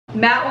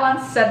Matt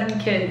wants 7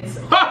 kids.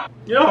 Ha!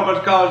 You know how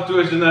much college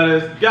tuition that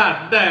is?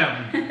 God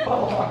damn.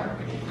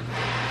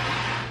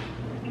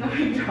 No,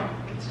 you don't.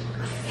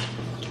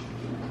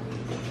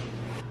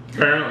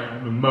 Apparently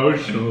I'm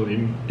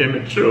emotionally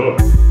immature.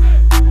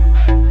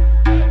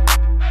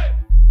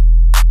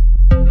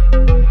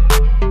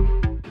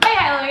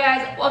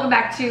 Welcome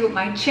back to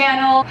my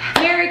channel.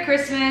 Merry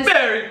Christmas.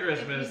 Merry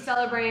Christmas. We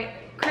celebrate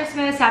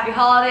Christmas, happy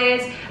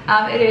holidays.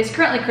 It is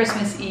currently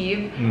Christmas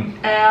Eve,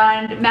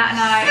 and Matt and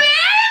I...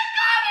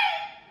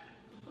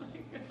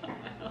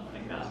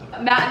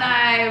 Matt and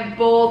I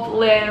both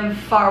live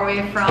far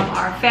away from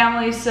our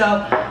family,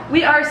 so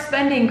we are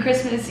spending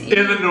Christmas Eve...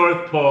 in the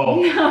North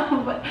Pole.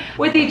 No, but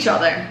with each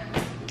other.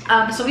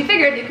 So we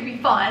figured it could be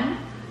fun.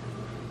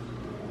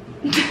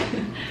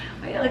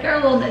 Like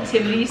our little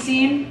nativity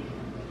scene.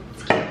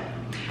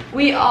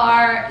 We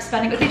are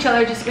spending with each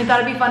other. Just we thought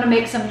it'd be fun to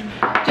make some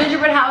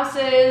gingerbread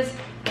houses,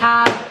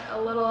 have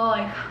a little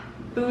like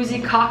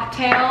boozy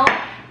cocktail,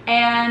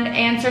 and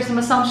answer some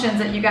assumptions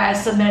that you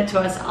guys submitted to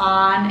us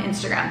on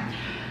Instagram.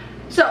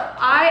 So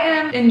I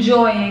am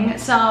enjoying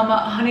some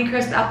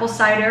Honeycrisp apple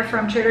cider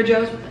from Trader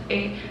Joe's with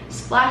a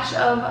splash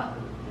of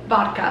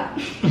vodka.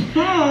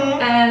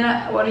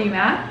 And what are you,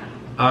 Matt?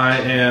 I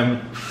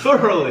am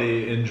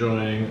thoroughly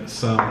enjoying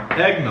some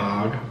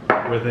eggnog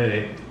with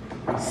a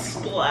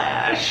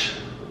splash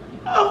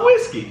of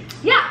whiskey.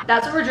 Yeah,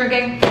 that's what we're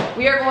drinking.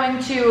 We are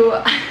going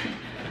to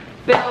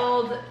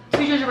build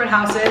 2 gingerbread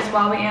houses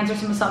while we answer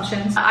some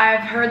assumptions.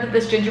 I've heard that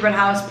this gingerbread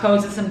house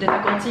poses some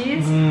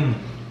difficulties.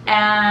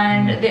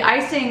 And the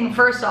icing,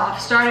 first off,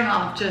 starting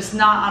off just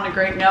not on a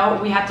great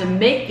note. We have to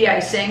make the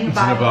icing in a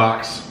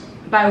box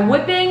by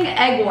whipping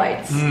egg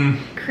whites,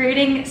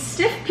 creating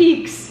stiff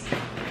peaks.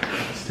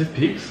 Stiff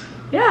peaks?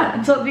 Yeah,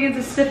 until it begins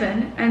to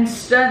stiffen, and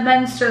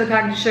then stir the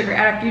package of sugar.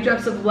 Add a few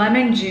drops of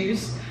lemon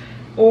juice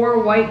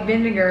or white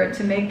vinegar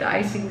to make the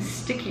icing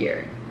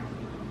stickier.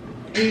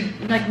 Are you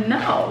like,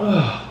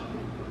 no?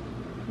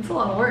 It's a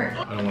lot of work.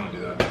 I don't want to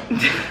do that.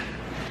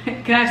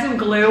 Can I have some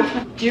glue?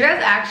 Do you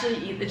guys actually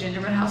eat the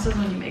gingerbread houses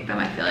when you make them?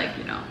 I feel like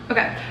you know.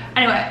 Okay,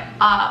 anyway,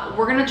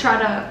 we're gonna try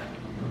to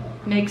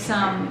make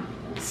some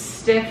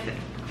stiff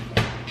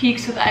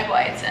peaks with egg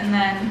whites, and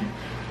then...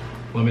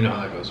 Let me know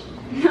how that goes.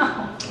 No.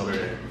 I'll be right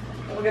here.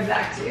 We'll get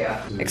back to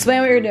you.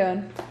 Explain what you're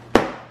doing.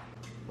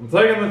 I'm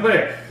taking the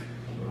thick.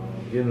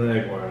 Getting the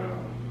egg white out.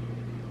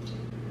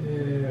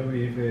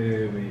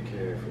 Very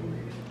carefully.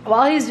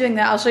 While he's doing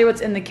that, I'll show you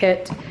what's in the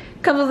kit.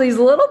 Comes with these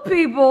little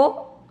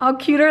people. How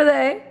cute are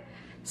they?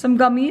 Some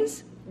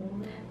gummies,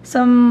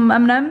 some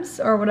M&Ms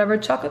or whatever,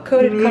 chocolate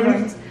coated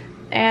coverings,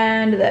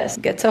 and this.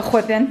 Get to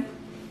whipping.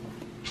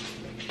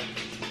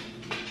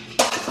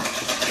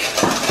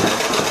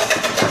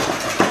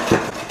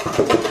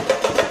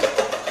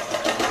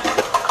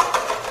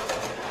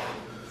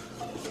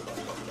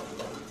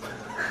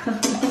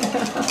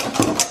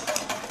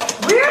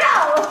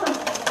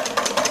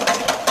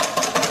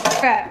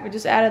 Okay, we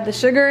just added the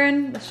sugar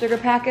in, the sugar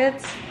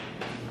packets,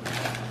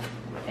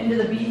 into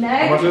the beaten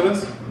egg. How much of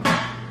this?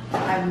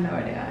 I have no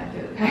idea. I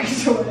threw the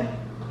package away.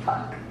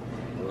 Fuck.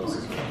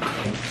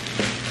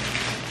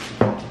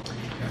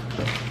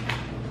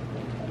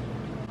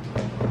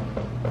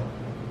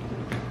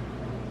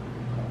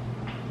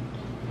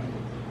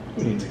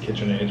 Who needs a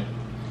KitchenAid?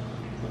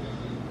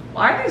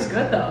 Why are these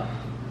good though?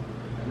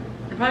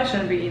 I probably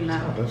shouldn't be eating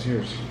that. Oh, that's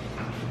yours.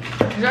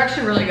 These are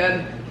actually really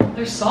good.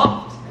 They're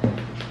soft.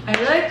 I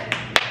feel like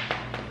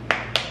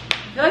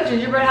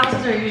gingerbread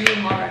houses are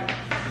usually hard.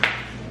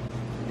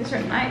 These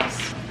are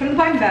nice. Put in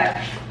the packing bag.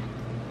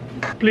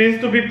 Please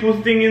to be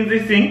putting in the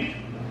sink.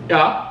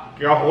 Yeah,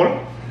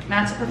 jawohl.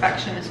 Matt's a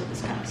perfectionist with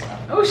this kind of stuff.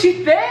 Oh,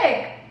 she's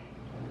big!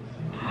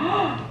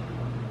 Oh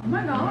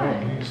my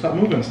god. Oh, stop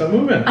moving, stop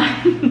moving.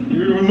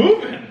 You're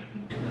moving.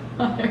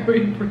 Why are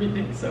we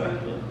breathing so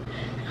heavily?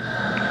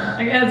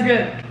 Okay, that's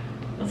good.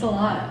 That's a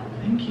lot.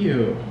 Thank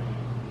you.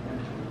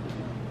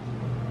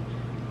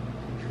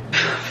 What the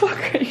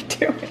fuck are you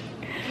doing?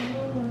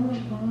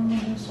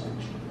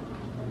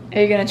 Are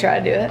you gonna try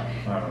to do it?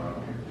 I don't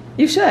know.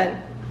 You should.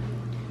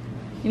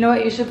 You know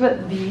what? You should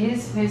put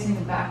these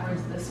facing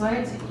backwards this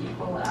way to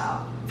equal it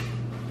out.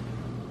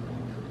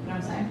 You know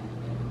what I'm saying?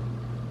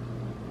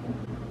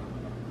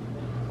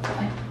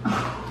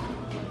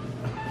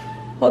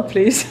 Hold,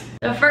 please.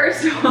 The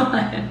first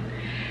one.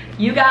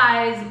 You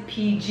guys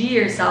PG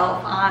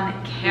yourself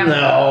on camera.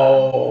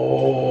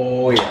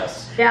 No.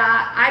 Yes.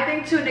 Yeah, I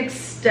think to an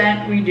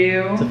extent we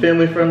do. It's a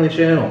family-friendly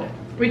channel.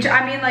 Which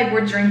I mean, like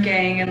we're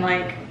drinking and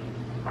like.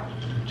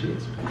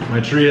 Jeez.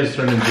 My tree has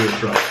turned into a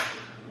truck.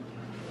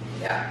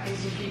 Yeah,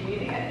 because you keep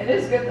eating it. It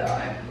is good though.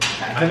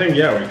 I think,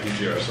 yeah, we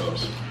PG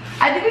ourselves.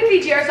 I think we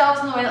PG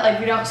ourselves in the way that like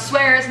we don't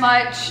swear as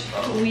much.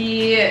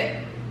 We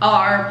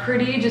are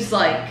pretty just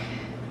like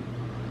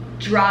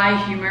dry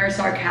humor,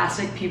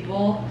 sarcastic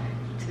people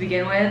to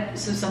begin with.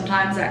 So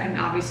sometimes that can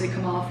obviously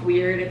come off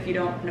weird if you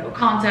don't know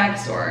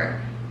context or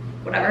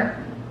whatever.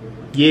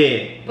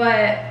 Yeah.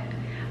 But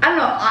I don't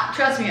know,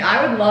 trust me,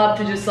 I would love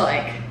to just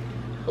like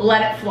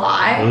let it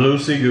fly.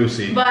 Loosey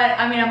goosey. But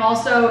I mean, I'm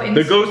also in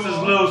The school. ghost is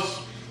loose.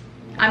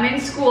 I'm in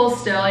school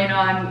still, you know,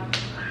 I'm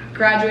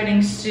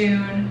graduating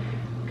soon.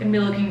 Gonna be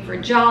looking for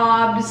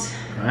jobs.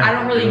 I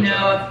don't really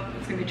know if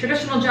it's gonna be a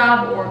traditional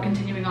job or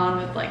continuing on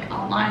with like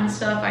online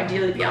stuff,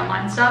 ideally the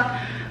online stuff.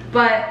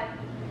 But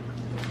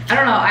I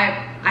don't know,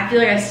 I feel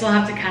like I still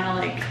have to kind of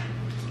like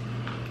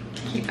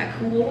keep my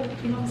cool,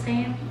 you know what I'm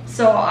saying?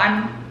 So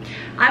I'm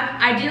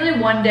ideally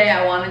one day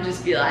I want to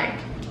just be like,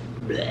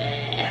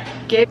 bleh.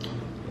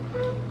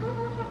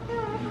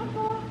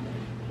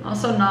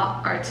 Also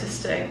not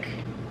artistic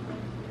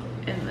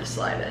in the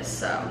slightest,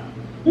 so.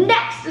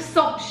 Next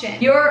assumption.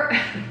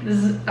 This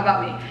is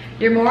about me.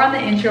 You're more on the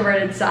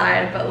introverted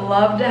side, but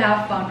love to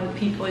have fun with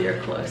people you're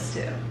close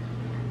to.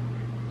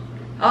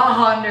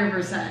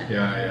 100%.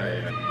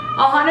 Yeah.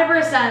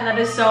 100%, that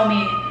is so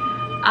me.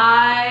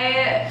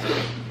 I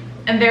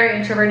am very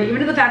introverted,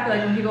 even to the fact that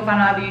like when people find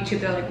out I have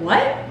YouTube, they're like,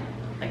 what?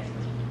 Like,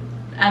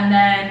 and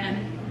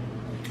then,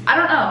 I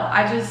don't know,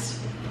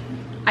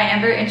 I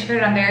am very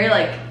introverted. I'm very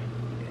like,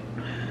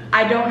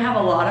 I don't have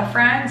a lot of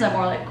friends. I'm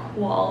more like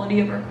quality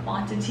over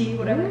quantity,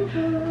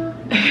 whatever.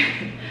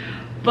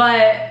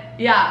 But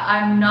yeah,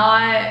 I'm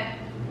not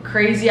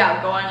crazy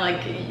outgoing.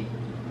 Like,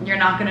 you're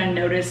not gonna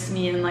notice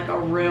me in like a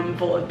room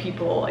full of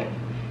people like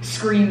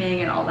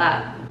screaming and all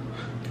that.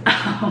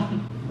 That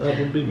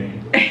would be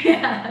me.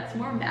 Yeah, that's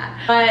more Matt.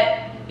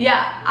 But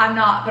yeah, I'm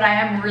not, but I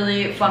am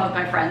really fun with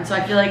my friends. So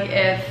I feel like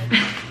if,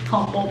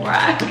 humble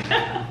brag.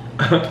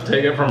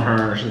 Take it from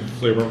her, she's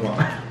super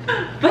fun.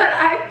 But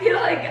I feel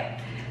like,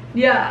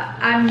 yeah,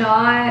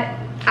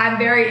 I'm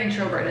very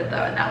introverted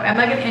though in that way. I'm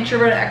like an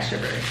introverted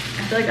extrovert.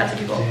 I feel like that's what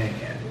people. Dang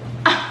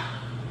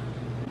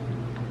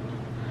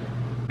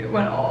it. It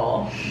went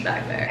all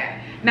back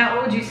there. Matt,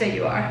 what would you say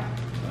you are?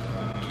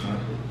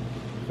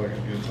 Like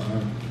a good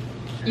time.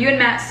 You and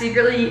Matt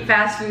secretly eat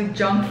fast food,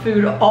 junk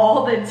food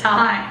all the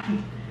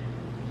time.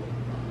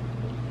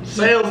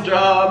 Sales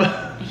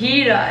job.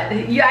 He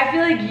does. Yeah, I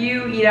feel like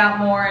you eat out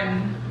more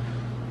and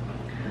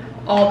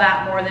all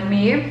that more than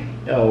me.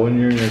 Yeah, when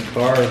you're in your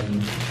car.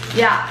 And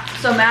Yeah,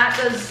 so Matt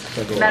does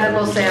like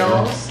medical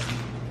sales.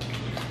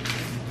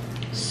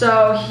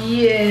 So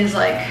he is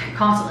like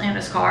constantly in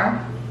his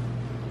car.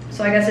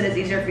 So I guess it is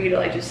easier for you to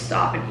like just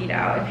stop and eat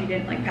out if you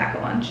didn't like pack a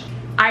lunch.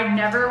 I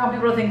never want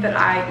people to think that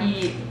I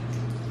eat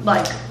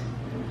like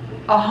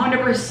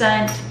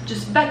 100%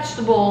 just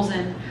vegetables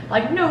and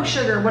like no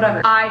sugar,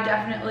 whatever. I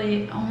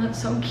definitely, oh,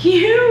 that's so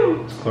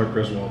cute. it's Clark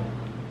Griswold.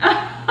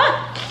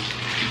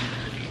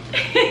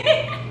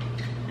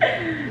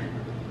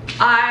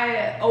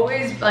 I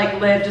always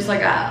like live just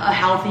like a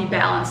healthy,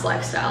 balanced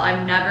lifestyle.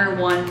 I'm never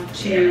one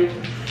to,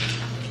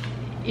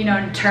 you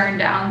know, turn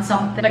down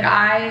something. Like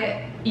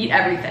I eat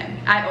everything.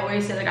 I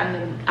always say like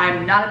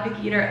I'm not a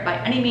picky eater by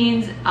any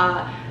means.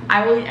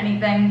 I will eat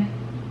anything.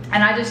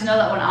 And I just know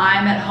that when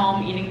I'm at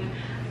home eating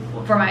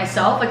for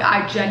myself, like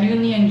I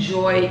genuinely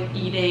enjoy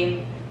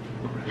eating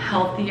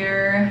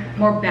healthier,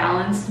 more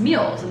balanced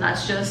meals. And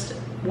that's just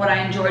what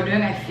I enjoy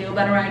doing. I feel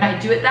better when I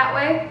do it that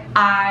way.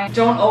 I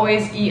don't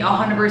always eat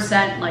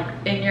 100% like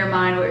in your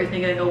mind what you're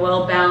thinking, like a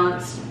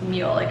well-balanced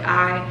meal. Like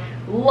I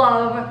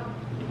love.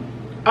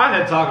 I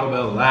had Taco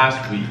Bell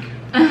last week.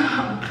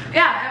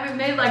 Yeah, and we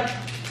made like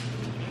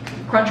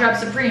Crunchwrap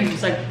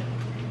Supremes. Like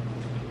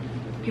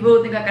people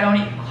would think like I don't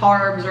eat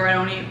carbs or I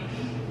don't eat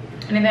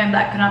anything like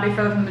that. Cannot be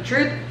further from the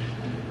truth.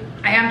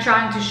 I am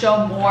trying to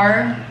show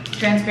more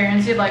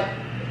transparency of like,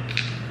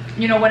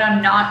 you know, when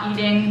I'm not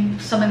eating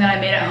something that I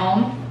made at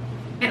home.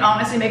 It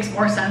honestly makes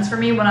more sense for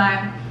me when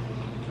I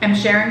am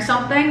sharing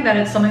something that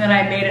it's something that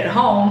I made at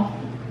home,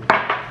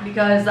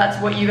 because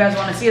that's what you guys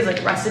want to see is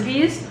like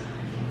recipes.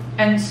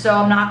 And so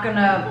I'm not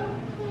gonna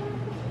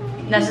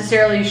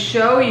necessarily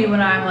show you when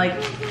I'm like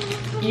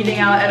eating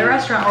out at a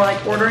restaurant or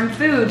like ordering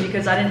food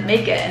because I didn't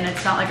make it and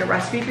it's not like a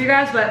recipe for you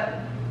guys. But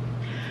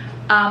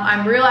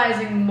I'm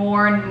realizing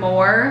more and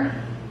more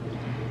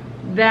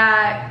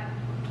that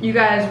you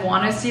guys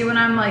want to see when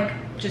I'm like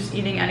just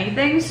eating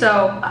anything.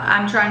 So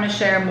I'm trying to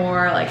share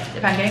more like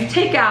if I'm getting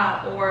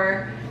takeout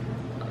or,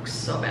 looks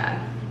so bad,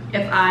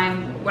 if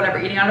I'm whatever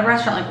eating out of a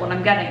restaurant, like what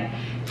I'm getting.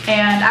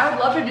 And I would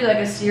love to do like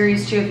a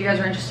series too if you guys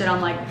are interested on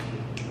like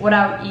what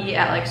I would eat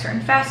at like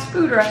certain fast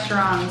food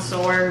restaurants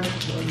or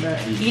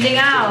eating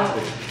out.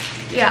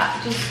 Yeah,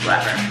 just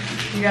whatever.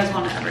 If you guys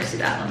want to ever see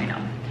that, let me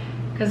know.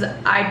 Because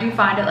I do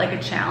find it like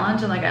a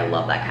challenge and like I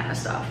love that kind of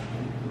stuff.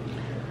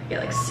 I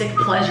get like sick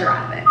pleasure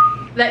out of it.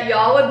 That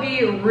y'all would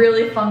be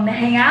really fun to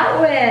hang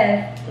out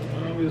with.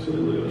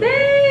 Obviously.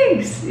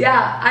 Thanks.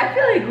 Yeah, I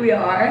feel like we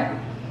are.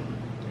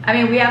 I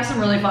mean, we have some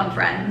really fun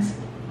friends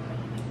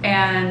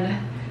and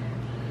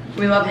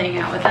we love hanging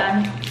out with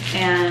them.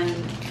 And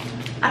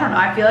I don't know,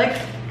 I feel like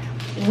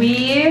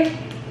we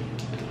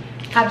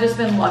have just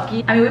been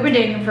lucky. I mean, we've been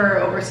dating for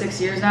over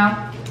 6 years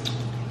now.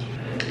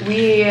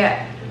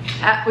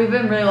 We've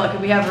been really lucky.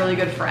 We have really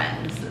good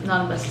friends.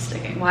 None of this is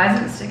sticking. Why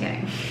isn't it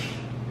sticking?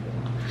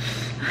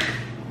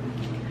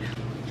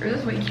 Yours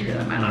is way cuter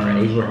than mine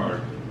already. Those are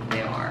hard.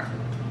 They are.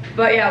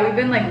 But yeah, we've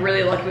been like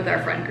really lucky with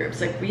our friend groups.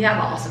 Like we have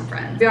awesome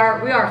friends. We are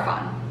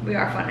fun. We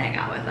are fun to hang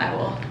out with.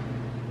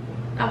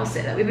 I will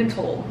say that. We've been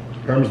told.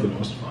 Herm's the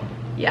most fun.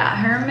 Yeah,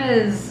 Herm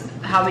is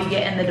how we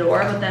get in the door,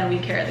 but then we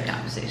carry the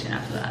conversation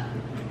after that.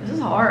 This is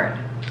hard.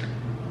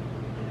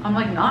 I'm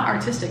like not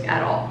artistic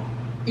at all.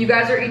 You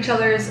guys are each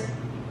other's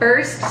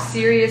first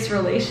serious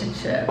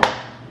relationship.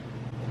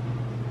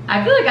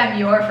 I feel like I'm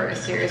your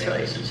first serious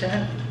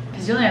relationship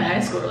because you only had high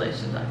school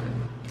relationships.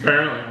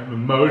 Apparently I'm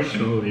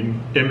emotionally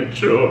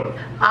immature.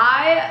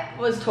 I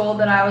was told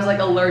that I was like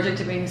allergic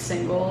to being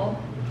single.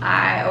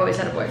 I always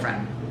had a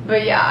boyfriend.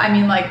 But yeah, I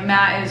mean like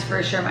Matt is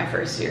for sure my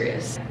first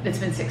serious. It's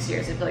been 6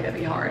 years. I feel like that'd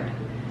be hard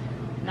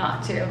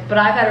not to. But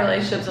I've had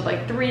relationships of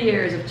like 3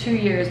 years, of 2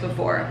 years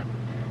before.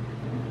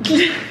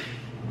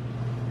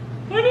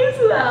 What is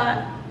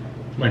that?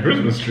 My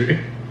Christmas tree.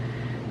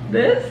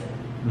 This?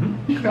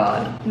 Mm-hmm.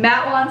 God.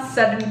 Matt wants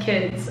 7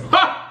 kids.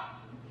 Ha!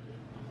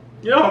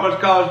 You know how much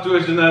college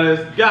tuition that is?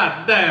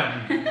 God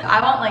damn.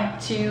 I want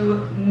like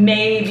 2,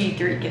 maybe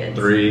 3 kids.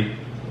 3.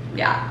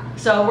 Yeah.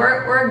 So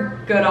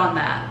we're good on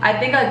that. I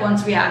think like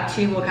once we have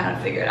 2, we'll kind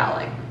of figure it out,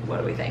 like what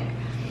do we think?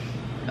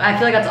 I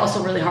feel like that's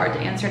also really hard to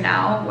answer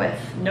now with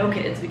no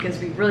kids because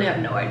we really have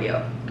no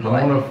idea. I'm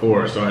one of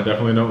 4, so I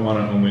definitely don't want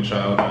an only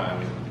child.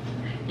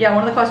 Yeah,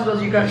 one of the questions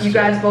was you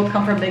guys both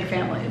come from big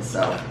families,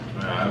 so.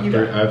 I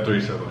have 3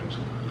 siblings.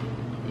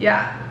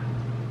 Yeah.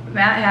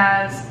 Matt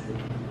has.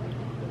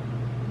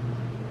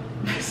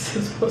 This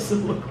is supposed to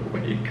look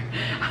awake.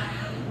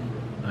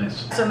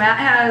 Nice. So Matt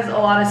has a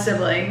lot of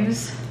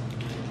siblings.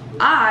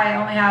 I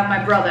only have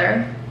my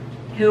brother,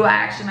 who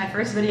my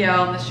first video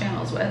on this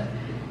channel is with.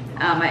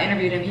 I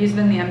interviewed him. He's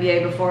been in the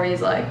NBA before.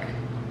 He's like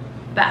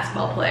a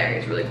basketball player.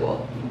 He's really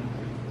cool.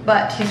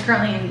 But he's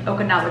currently in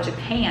Okinawa,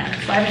 Japan.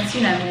 So I haven't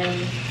seen him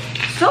in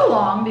so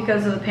long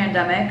because of the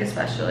pandemic,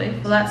 especially.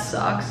 So that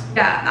sucks.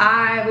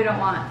 Yeah, we don't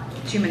want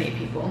too many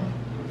people.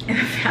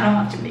 I don't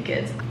want too many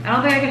kids. I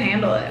don't think I can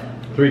handle it.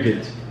 3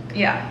 kids.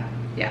 Yeah,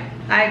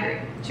 I agree.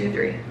 2 or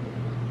 3.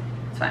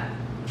 It's fine.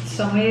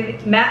 So many.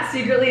 Matt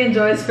secretly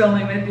enjoys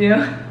filming with you.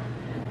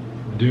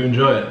 I do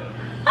enjoy it.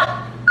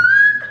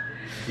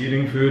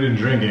 Eating food and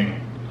drinking.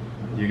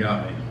 You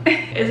got me.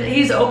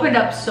 He's opened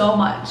up so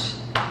much.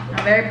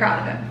 I'm very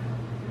proud of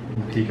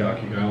him.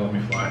 Peacock, you gotta let me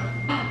fly.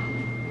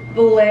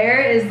 Blair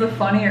is the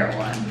funnier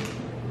one.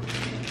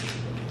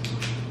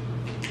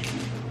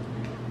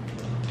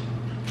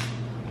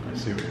 I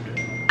see what you're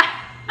doing.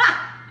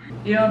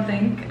 You don't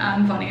think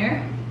I'm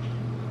funnier?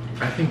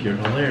 I think you're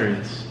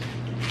hilarious.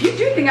 You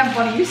do think I'm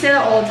funny. You say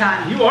that all the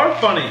time. You are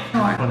funny.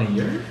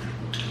 Funnier?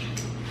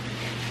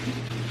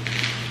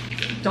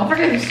 Don't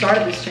forget who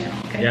started this channel,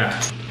 okay? Yeah.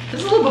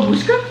 This is a little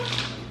babushka?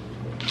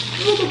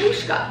 Little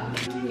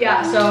babushka.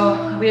 Yeah,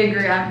 so we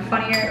agree. I'm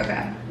funnier.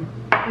 Okay.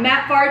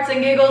 Matt farts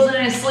and giggles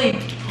in his sleep.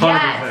 100%.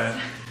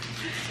 Yes.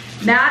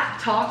 Matt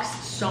talks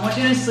so much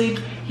in his sleep.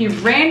 He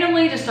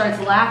randomly just starts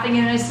laughing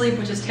in his sleep,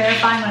 which is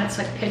terrifying when it's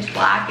like pitch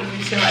black and you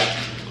just hear like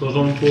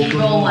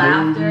evil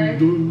laughter.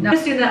 No,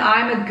 assume that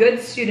I'm a good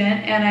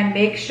student and I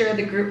make sure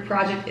the group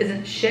project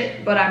isn't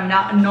shit, but I'm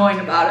not annoying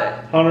about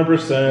it.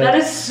 100%. That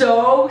is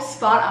so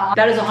spot on.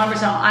 That is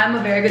 100%. I'm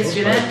a very good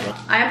student.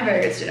 I am a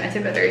very good student. I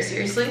take that very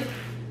seriously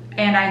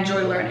and I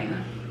enjoy learning.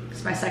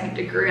 It's my 2nd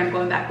degree. I'm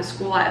going back to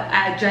school.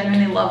 I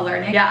genuinely love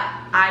learning.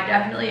 Yeah,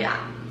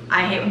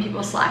 I hate when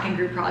people slack in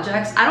group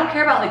projects. I don't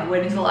care about like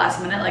waiting to the last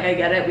minute. Like I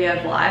get it, we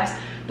have lives.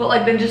 But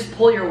like then just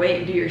pull your weight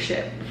and do your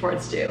shit before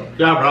it's due.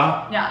 Yeah,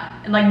 bro.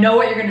 Yeah, and like know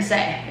what you're gonna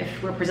say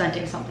if we're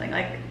presenting something.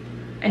 Like,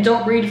 and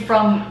don't read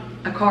from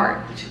a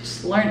card.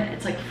 Just learn it.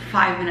 It's like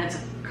 5 minutes.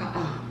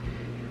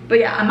 But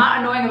yeah, I'm not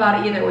annoying about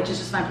it either, which is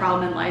just my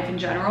problem in life in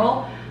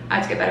general. I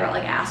have to get better at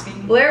like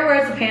asking. Blair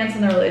wears the pants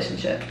in the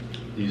relationship.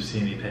 Do you see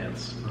any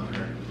pants on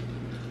her?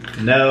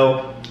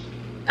 No.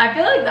 I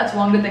feel like that's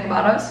one good thing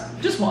about us.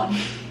 Just one.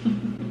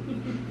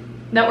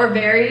 That we're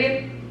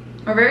very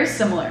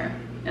similar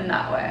in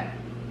that way.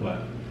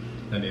 What?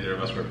 That neither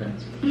of us wear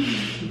pants.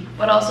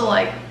 But also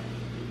like,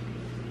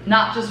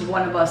 not just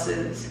one of us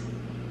is.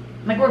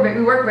 Like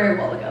we work very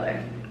well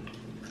together.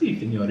 Si,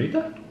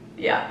 señorita.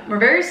 Yeah, we're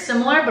very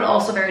similar, but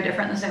also very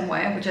different in the same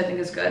way, which I think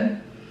is good.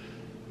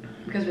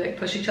 Because we like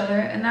push each other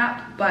in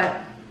that,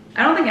 but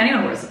I don't think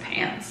anyone wears the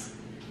pants.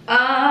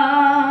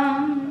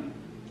 Herman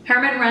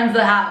runs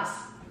the house.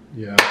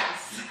 Yeah.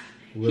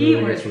 He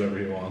Literally wears gets whatever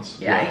he wants.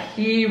 Yeah,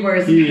 he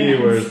wears the pants.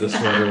 He wears the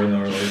sweater in the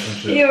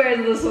relationship. He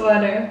wears the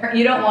sweater.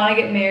 You don't want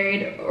to get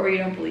married or you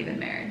don't believe in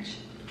marriage.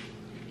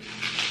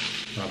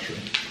 Not true.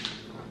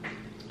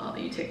 Oh,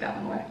 you take that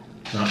one away.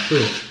 Not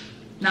true.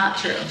 Not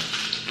true.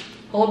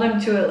 Hold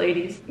them to it,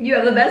 ladies. You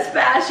have the best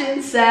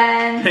fashion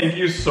sense. Thank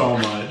you so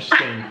much.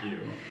 Thank you.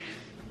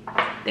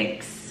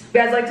 Thanks. You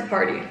guys like to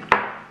party.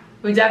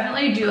 We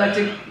definitely do like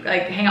to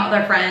like hang out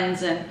with our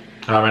friends and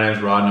Hi, my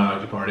name's Rod and I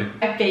like to party.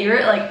 My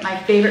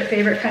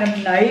favorite kind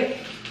of night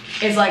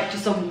is like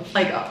just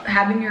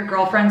having your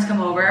girlfriends come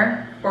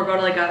over or go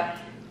to like a,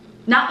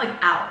 not like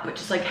out, but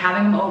just like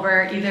having them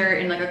over either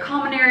in like a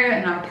common area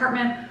in our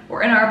apartment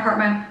or in our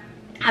apartment,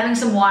 having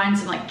some wine,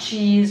 some like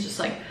cheese, just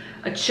like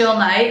a chill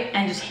night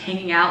and just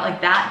hanging out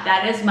like that,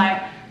 that is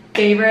my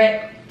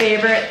favorite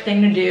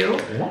thing to do.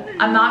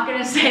 I'm not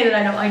gonna say that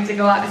I don't like to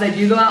go out, because I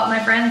do go out with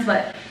my friends,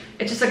 but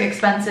it's just like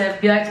expensive.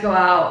 We like to go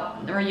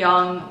out, we're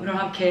young, we don't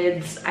have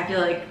kids. I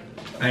feel like,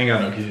 I ain't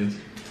got no kids.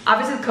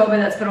 obviously with COVID,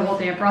 that's put a whole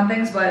damper on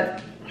things,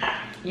 but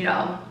you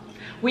know,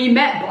 we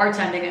met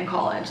bartending in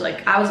college.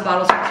 Like I was a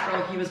bottle service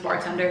girl, he was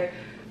bartender.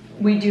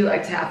 We do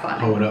like to have fun.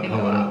 Hold it up, and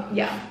hold go it out. up.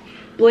 Yeah.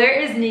 Blair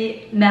is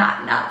neat,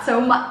 Matt, not so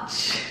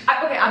much.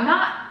 Okay, I'm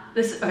not,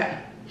 okay.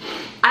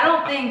 I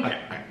don't think,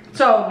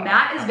 so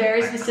Matt is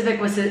very specific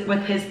with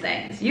his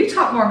things. You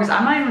talk more, because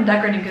I'm not even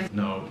decorating, because.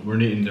 No, we're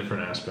neat in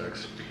different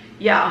aspects.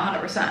 Yeah,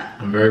 100%.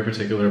 I'm very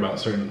particular about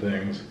certain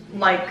things.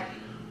 Like,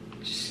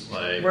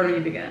 where do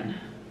you begin?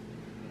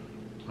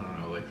 I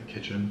don't know, like the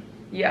kitchen.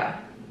 Yeah.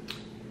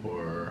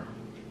 Or,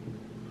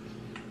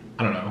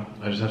 I don't know.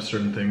 I just have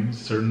certain things,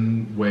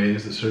 certain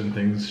ways that certain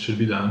things should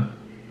be done.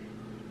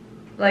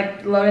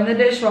 Like loading the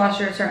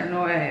dishwasher a certain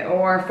way,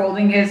 or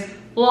folding his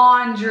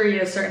laundry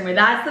a certain way.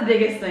 That's the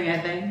biggest thing, I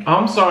think.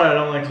 I'm sorry, I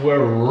don't like to wear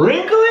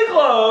wrinkly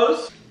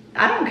clothes.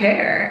 I don't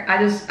care.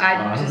 I just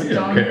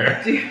don't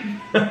care. do. You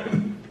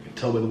can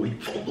tell by the way you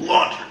fold the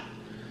laundry.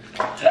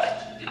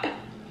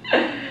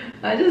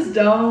 I just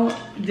don't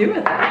do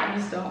it. I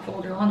just don't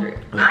fold your laundry.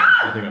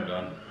 I think I'm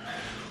done.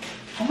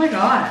 Oh my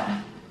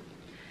god.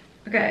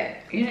 Okay,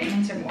 you need to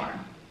answer more.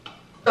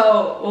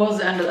 So what was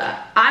the end of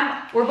that?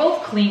 We're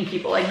both clean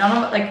people.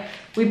 Like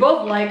we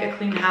both like a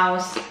clean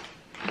house. I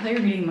thought you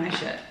were reading my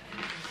shit.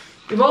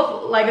 We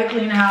both like a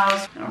clean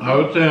house. I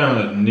would say on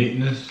a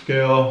neatness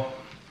scale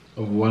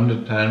of 1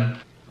 to 10,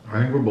 I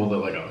think we're both at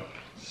like a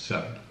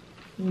 7.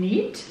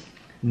 Neat?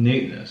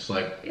 Neatness,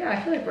 like. Yeah,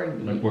 I feel like we're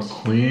neat. Like we're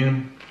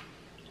clean,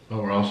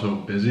 but we're also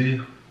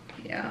busy.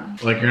 Yeah.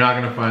 Like you're not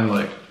gonna find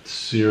like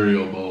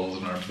cereal bowls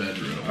in our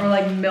bedroom. Or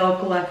like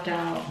milk left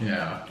out.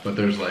 Yeah, but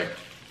there's like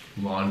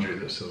laundry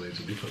that still needs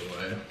to be put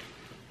away.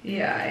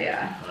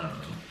 Yeah. I don't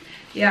know.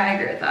 Yeah, I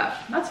agree with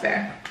that. That's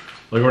fair.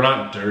 Like we're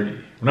not dirty.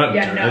 We're not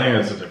dirty. No. I think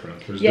that's the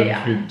difference. There's a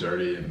difference between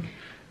dirty and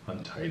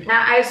untidy.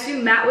 Now, I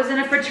assume Matt was in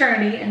a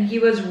fraternity and he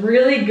was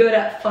really good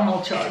at funnel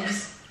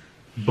chugs.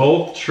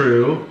 Both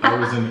true. I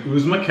was in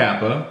Uzma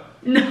Kappa.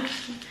 No.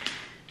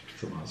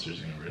 It's a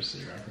Monsters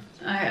University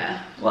reference. Okay.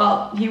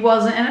 Well, he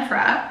wasn't in a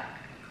frat.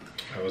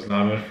 I was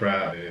not in a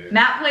frat. Dude.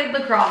 Matt played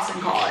lacrosse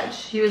in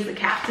college. He was the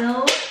captain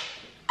of the...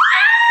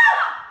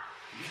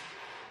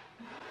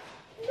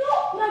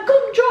 No, my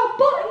gumdrop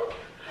button.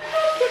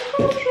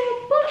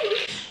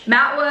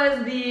 Matt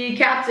was the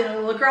captain of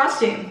the lacrosse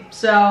team.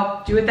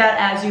 So do with that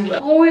as you will.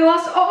 Oh, we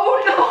lost.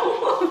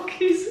 Oh no! Look,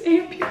 he's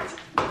amputated.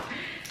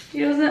 He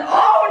doesn't.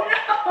 Oh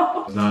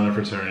no! I was not in a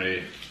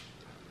fraternity,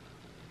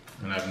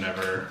 and I've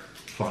never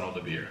funneled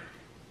a beer.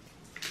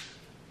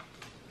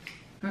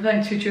 We're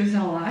playing 2 truths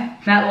and a lie.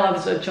 Matt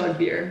loves to chug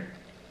beer.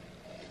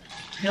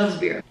 He loves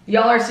beer.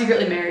 Y'all are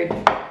secretly married.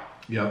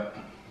 Yep.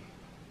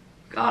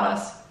 Got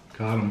us.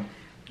 Got him.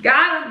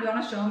 Got him. You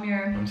wanna show him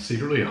your... I'm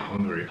secretly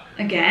hungry.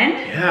 Again?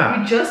 Yeah.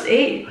 We just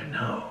ate. I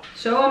know.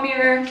 Show him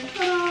your...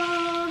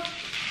 Ta-da.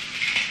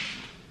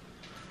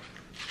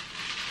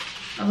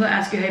 I was gonna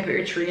ask you how you put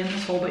your tree in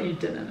this hole, but you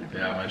didn't.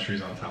 Yeah, my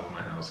tree's on top of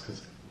my house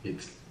because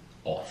it's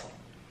awesome.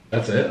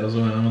 That's it? Those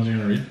are the ones you're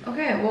gonna read?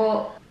 Okay,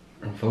 well...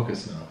 I'm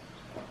focused now.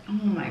 Oh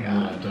my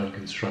god. I'm done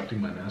constructing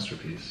my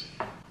masterpiece.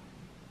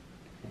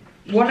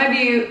 One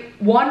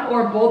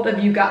or both of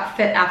you got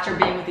fit after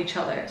being with each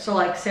other. So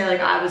like, say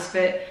like I was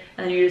fit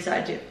and then you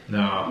decided to.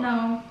 No.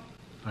 No.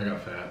 I got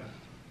fat.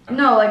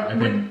 No, like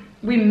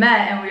we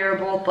met and we were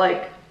both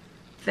like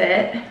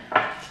fit.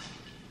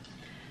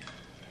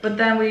 But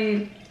then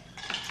we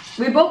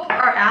both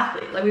are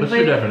athletes. Like What's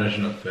your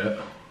definition of fit?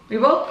 We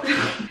both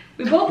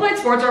played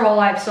sports our whole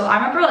life. So I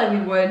remember like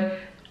we would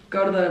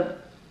go to the,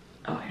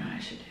 oh, you know what I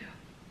should do?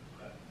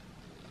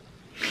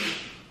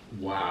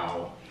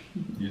 Wow.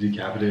 You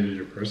decapitated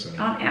your person.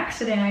 On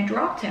accident, I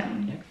dropped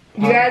him.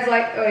 You guys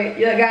like,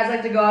 you guys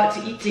like to go out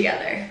to eat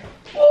together?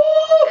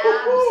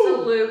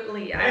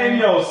 Absolutely. In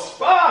your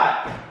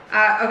spot.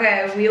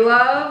 Okay, we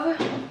love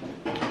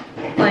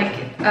like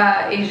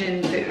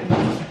Asian food.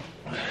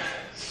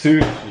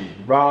 Sushi,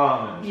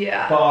 ramen,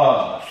 Yeah.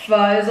 pho.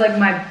 Pho is like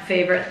my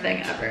favorite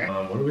thing ever.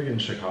 What do we get in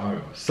Chicago?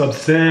 Sub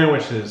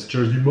sandwiches,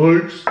 Jersey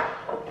Mike's,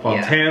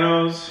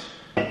 Fontano's.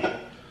 It's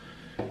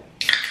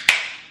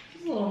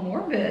a little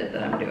morbid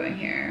that I'm doing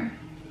here.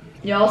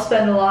 Y'all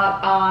spend a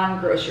lot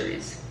on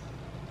groceries.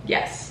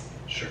 Yes.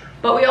 Sure.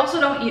 But we also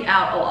don't eat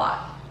out a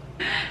lot.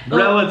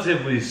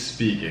 Relatively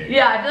speaking.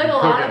 Yeah, I feel like a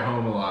lot. Cook at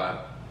home a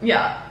lot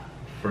Yeah.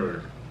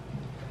 for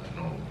a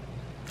normal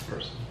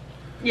person.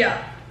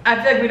 Yeah. I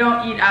feel like we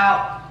don't eat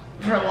out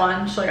for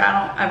lunch. Like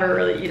I don't ever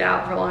really eat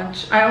out for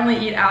lunch. I only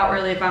eat out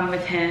really if I'm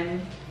with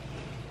him.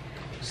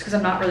 Just because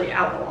I'm not really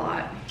out a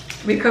lot.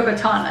 We cook a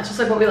ton. That's just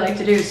like what we like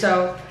to do.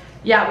 So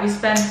yeah, we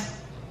spend,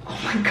 oh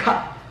my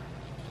God.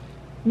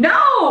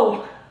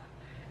 No!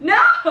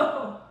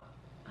 No!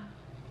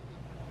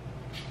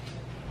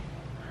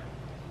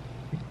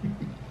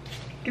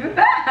 Give it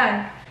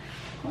back.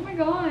 Oh my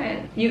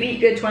God. You eat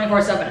good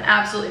 24/7.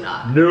 Absolutely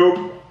not.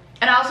 Nope.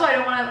 And also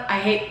I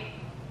hate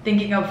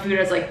thinking of food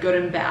as like good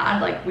and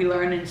bad. Like we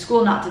learn in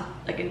school not to,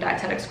 like in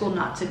dietetic school,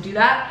 not to do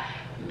that.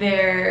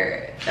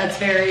 That's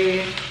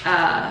very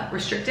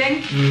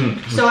restricting.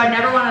 So I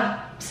never want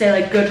to say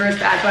like good versus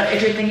bad, but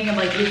if you're thinking of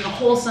like eating a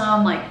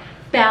wholesome, like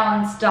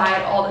balanced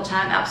diet all the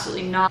time,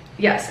 absolutely not.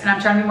 Yes, and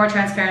I'm trying to be more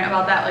transparent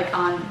about that, like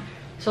on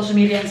social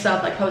media and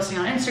stuff, like posting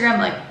on Instagram,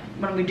 like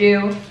when we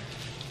do.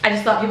 I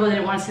just thought people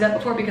didn't want to see that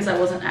before because I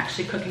wasn't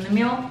actually cooking the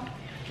meal.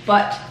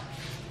 But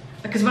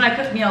because when I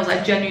cook meals,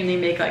 I genuinely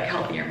make like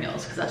healthier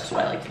meals because that's just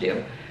what I like to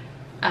do.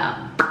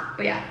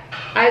 But yeah,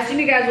 I assume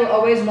you guys will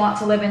always want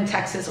to live in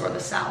Texas or the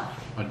South.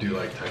 I do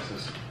like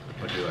Texas.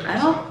 I do like I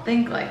don't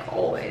think like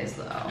always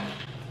though.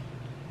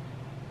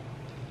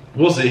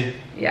 We'll see.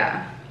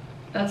 Yeah,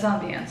 that's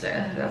not the answer.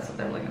 I think that's what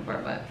they're looking for,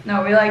 but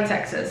no, we like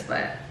Texas,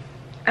 but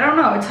I don't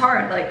know, it's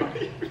hard, like.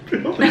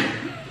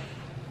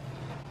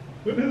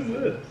 What is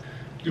this?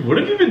 Dude, what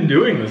have you been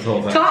doing this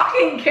whole time?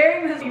 Talking,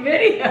 carrying this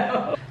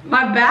video.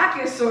 My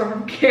back is sore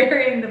from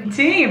carrying the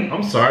team.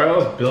 I'm sorry, I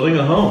was building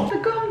a home. The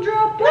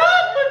gumdrop.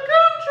 Not the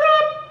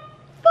gumdrop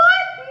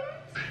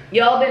button.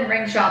 Y'all been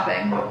ring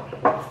shopping?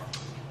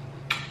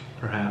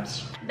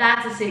 Perhaps.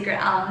 That's a secret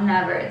I'll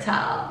never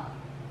tell.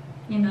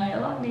 You know you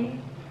love me.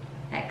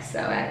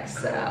 XOXO.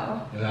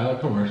 Is that a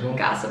commercial?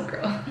 Gossip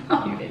Girl.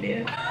 Oh, you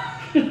idiot.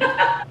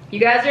 You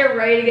guys are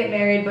ready to get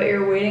married, but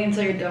you're waiting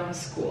until you're done with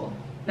school.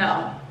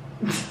 No.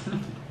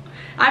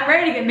 I'm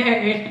ready to get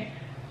married.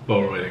 But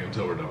we're waiting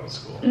until we're done with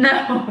school.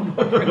 No,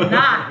 we're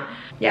not.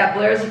 Yeah,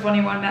 Blair's a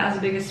funny one. Matt has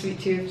the biggest sweet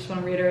tooth. Just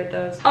want to reiterate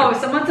those. Oh,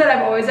 someone said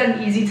I've always had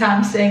an easy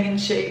time staying in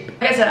shape.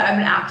 Like I said, I've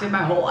been active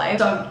my whole life,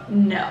 so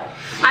no.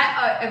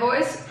 I've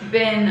always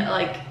been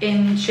like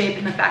in shape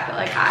in the fact that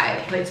like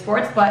I played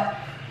sports, but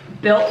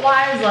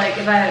built-wise, like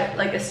if I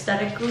like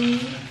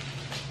aesthetically,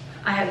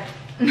 I have.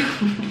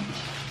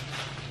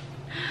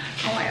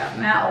 Oh my god,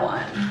 Matt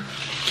won.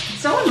 It's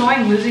so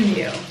annoying losing to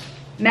you.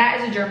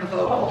 Matt is a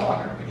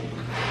germaphobe.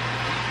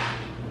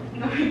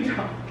 No, you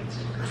don't.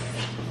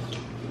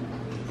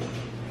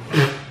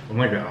 I'm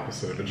like the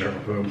opposite of a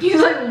germaphobe.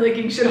 He's like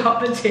licking shit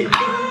off the table.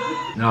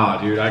 Nah,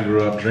 dude, I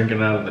grew up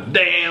drinking out of the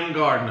damn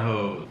garden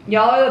hose.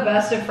 Y'all are the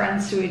best of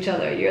friends to each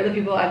other. You're the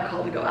people I'd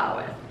call to go out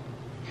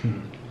with.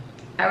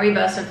 Are we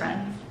best of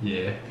friends?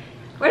 Yeah.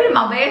 Where's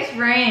my best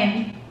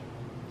friend?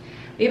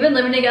 We've been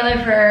living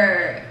together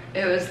for,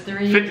 it was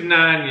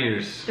 59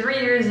 years. 3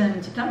 years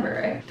in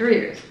September, right? 3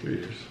 years. 3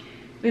 years.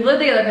 We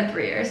lived together for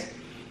 3 years.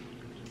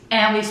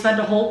 And we spent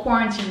a whole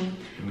quarantine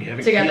And we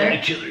haven't together. killed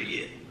each other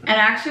yet. And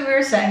actually we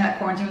were saying that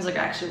quarantine was like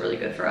actually really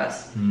good for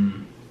us.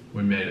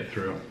 We made it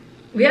through.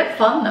 We had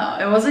fun though.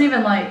 It wasn't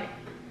even like,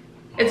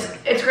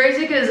 it's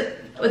crazy because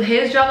with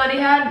his job that he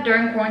had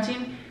during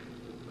quarantine,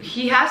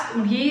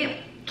 when he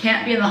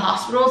can't be in the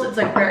hospitals, it's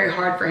like very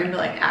hard for him to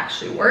like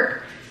actually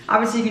work.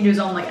 Obviously he can do his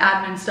own like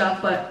admin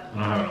stuff, but I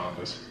don't have an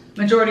office.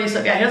 Majority of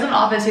stuff, yeah, he has an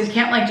office. He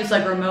can't like just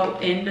like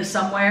remote into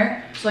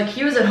somewhere. So like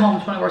he was at home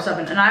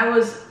 24/7 and I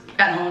was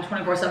at home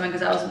 24/7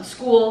 because I was in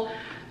school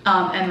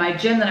and my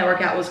gym that I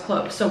work at was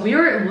closed. So we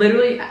were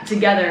literally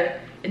together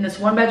in this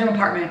 1-bedroom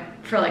apartment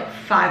for like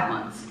 5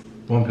 months.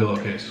 One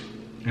pillowcase.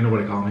 Ain't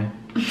nobody call me.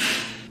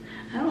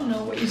 I don't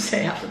know what you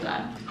say half the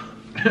time.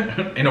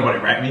 Ain't nobody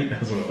rat me.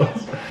 That's what it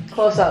was.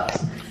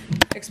 Close-ups.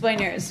 Explain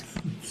yours.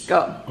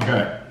 Go.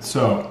 Okay,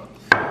 so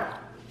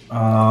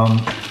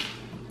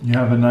you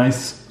have a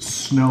nice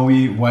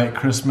snowy white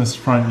Christmas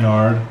front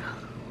yard.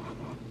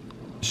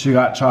 She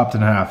got chopped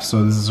in half,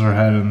 so this is her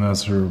head and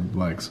that's her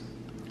legs.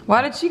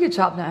 Why did she get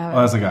chopped in half?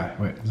 Oh, that's a guy.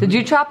 Wait. Did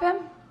you chop him?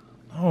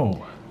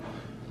 No.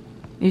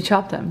 You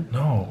chopped him.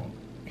 No.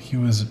 He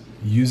was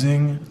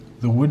using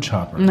the wood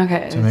chopper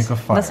to make a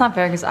fire. That's not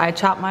fair because I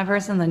chopped my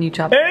person, then you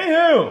chopped.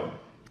 Anywho!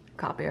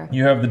 Copier.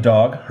 You have the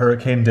dog,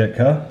 Hurricane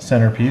Ditka,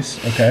 centerpiece,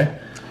 okay?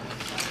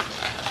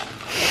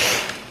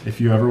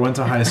 If you ever went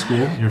to high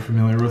school, you're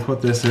familiar with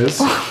what this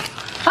is.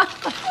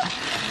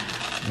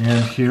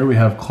 And here we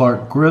have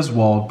Clark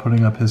Griswold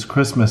putting up his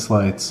Christmas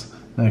lights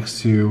next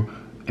to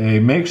a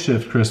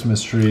makeshift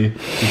Christmas tree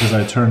because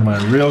I turned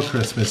my real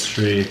Christmas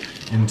tree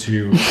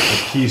into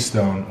the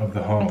keystone of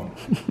the home.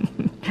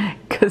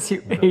 Because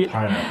you ate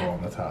pineapple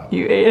on the top.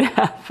 You ate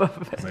half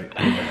of it.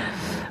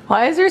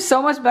 Why is yours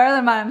so much better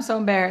than mine? I'm so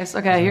embarrassed.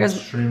 Okay, here's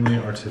extremely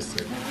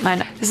artistic. I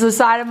know. This is the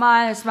side of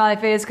mine, a smiley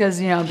face,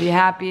 because you know, be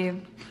happy.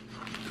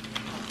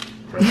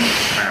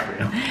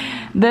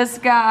 This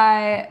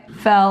guy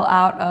fell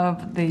out of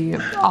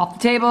off the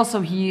table,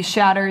 so he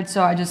shattered.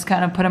 So I just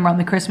kind of put him around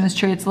the Christmas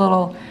tree. It's a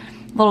little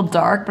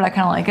dark, but I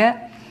kind of like it.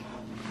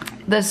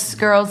 This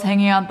girl's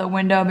hanging out the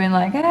window, being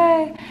like,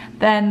 "Hey."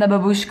 Then the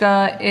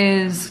babushka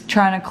is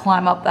trying to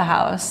climb up the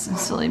house.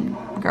 Silly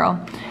girl.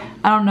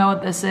 I don't know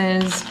what this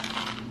is.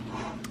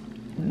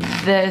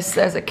 There's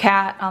a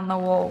cat on the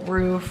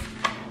roof,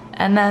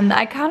 and then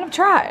I kind of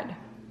tried.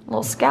 A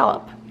little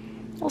scallop.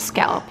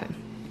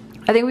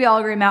 I think we all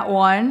agree Matt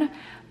won,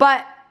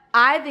 but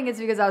I think it's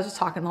because I was just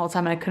talking the whole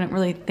time and I couldn't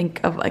really think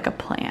of like a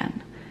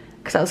plan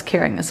because I was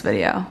carrying this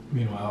video.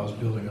 Meanwhile, I was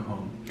building a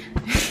home.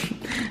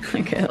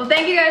 Okay. Well,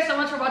 thank you guys so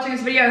much for watching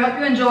this video. I hope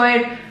you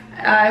enjoyed.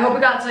 I hope we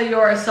got to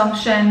your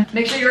assumption.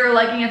 Make sure you're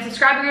liking and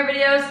subscribing our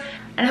videos.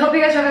 And I hope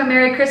you guys are having a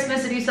Merry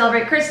Christmas if you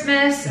celebrate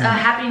Christmas.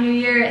 Happy New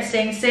Year,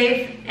 staying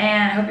safe.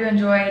 And I hope you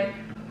enjoyed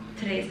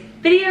today's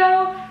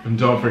video. And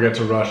don't forget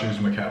to rush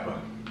Uzma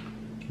Kappa.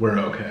 We're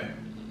okay.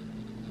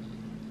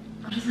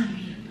 What does that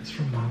mean? It's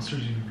from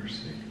Monsters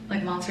University.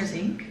 Like Monsters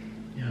Inc?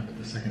 Yeah, but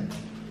the second one.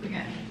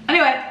 Okay.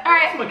 Anyway,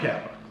 alright. Uzma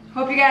Kappa.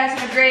 Hope you guys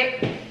have a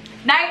great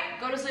night.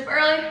 Go to sleep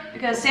early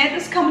because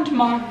Santa's coming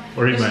tomorrow.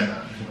 Or he might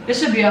not.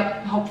 This should be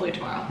up hopefully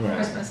tomorrow for Right.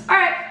 Christmas.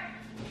 Alright.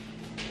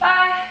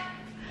 Bye.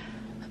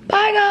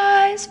 Bye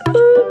guys.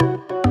 Ooh.